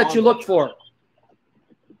sites that you look for.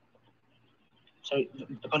 Sorry,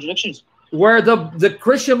 the contradictions? Where the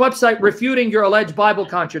Christian website refuting your alleged Bible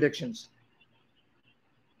contradictions.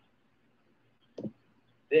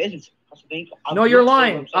 There isn't. That's the thing. No, you're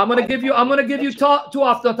lying. I'm gonna give you two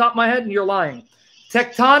off the top of my head, and you're lying.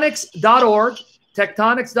 Tectonics.org,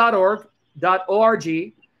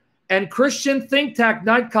 tectonics.org.org, and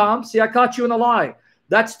ChristianThinkTank.com. See, I caught you in a lie.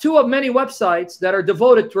 That's two of many websites that are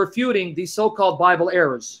devoted to refuting these so-called Bible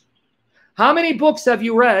errors. How many books have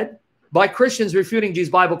you read by Christians refuting these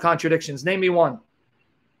Bible contradictions? Name me one.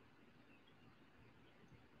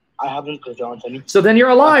 I haven't, because there aren't any. So then you're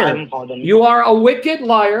a liar. Any. You are a wicked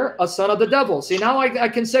liar, a son of the devil. See, now I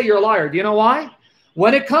can say you're a liar. Do you know why?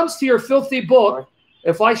 When it comes to your filthy book,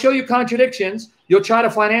 if I show you contradictions, you'll try to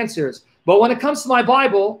find answers. But when it comes to my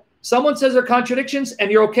Bible, someone says there are contradictions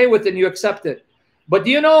and you're okay with it and you accept it. But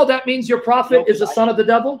do you know that means your prophet is a son of the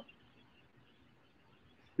devil?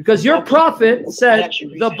 Because your prophet said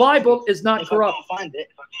the Bible is not corrupt.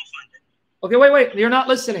 Okay, wait. You're not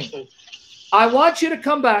listening. I want you to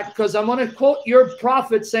come back because I'm going to quote your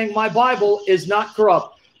prophet saying my Bible is not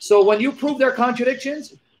corrupt. So when you prove their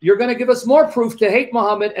contradictions, you're going to give us more proof to hate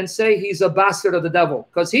Muhammad and say he's a bastard of the devil.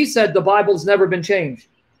 Because he said the Bible's never been changed.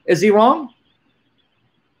 Is he wrong?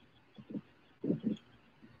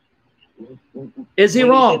 Is he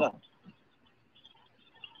wrong?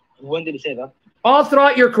 When did he say that? All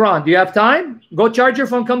throughout your Quran. Do you have time? Go charge your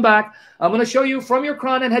phone, come back. I'm going to show you from your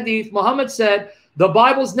Quran and Hadith. Muhammad said the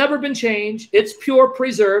Bible's never been changed. It's pure,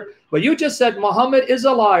 preserved. But you just said Muhammad is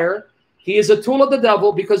a liar. He is a tool of the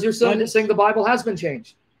devil because you're saying the Bible has been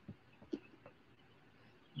changed.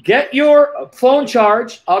 Get your phone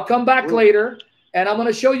charged. I'll come back later. And I'm going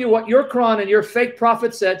to show you what your Quran and your fake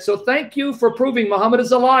prophet said. So thank you for proving Muhammad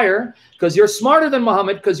is a liar, because you're smarter than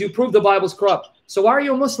Muhammad because you proved the Bible's corrupt. So why are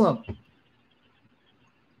you a Muslim?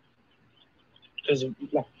 Because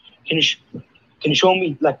can you show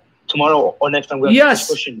me tomorrow or next time?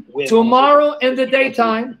 Yes, tomorrow in the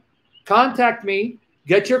daytime, contact me.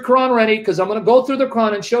 Get your Quran ready because I'm going to go through the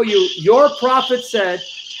Quran and show you your prophet said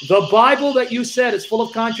the Bible that you said is full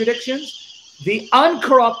of contradictions. The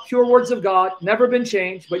uncorrupt, pure words of God, never been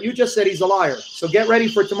changed, but you just said he's a liar. So get ready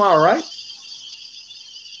for tomorrow, right?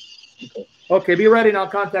 Okay, be ready and I'll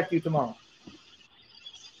contact you tomorrow.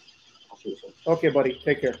 Okay, buddy.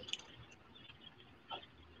 Take care.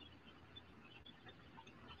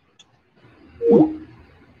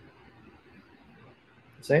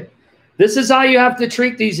 See? This is how you have to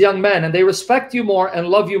treat these young men, and they respect you more and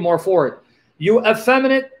love you more for it. You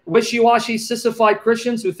effeminate, wishy-washy, sissified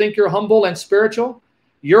Christians who think you're humble and spiritual,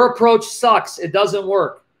 your approach sucks. It doesn't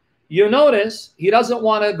work. You notice he doesn't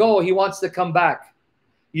want to go. He wants to come back.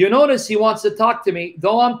 You notice he wants to talk to me,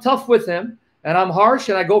 though I'm tough with him and I'm harsh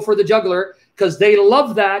and I go for the jugular because they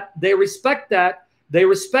love that. They respect that. They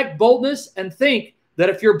respect boldness and think that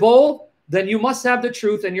if you're bold, then you must have the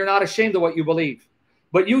truth and you're not ashamed of what you believe.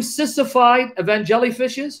 But you sissified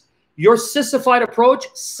evangelifishes, your sissified approach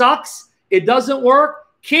sucks. It doesn't work.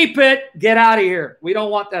 Keep it. Get out of here. We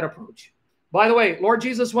don't want that approach. By the way, Lord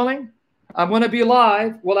Jesus willing, I'm going to be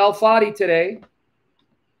live with Al-Fadi today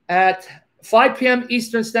at 5 p.m.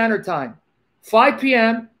 Eastern Standard Time. 5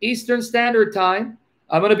 p.m. Eastern Standard Time.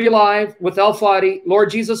 I'm going to be live with Al-Fadi, Lord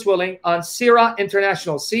Jesus willing, on Cira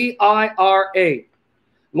International, C-I-R-A.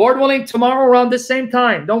 Lord willing, tomorrow around this same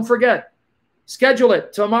time. Don't forget. Schedule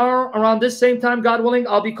it. Tomorrow around this same time, God willing,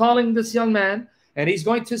 I'll be calling this young man. And he's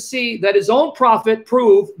going to see that his own prophet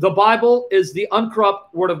proved the Bible is the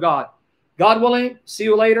uncorrupt word of God. God willing, see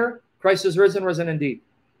you later. Christ is risen, risen indeed.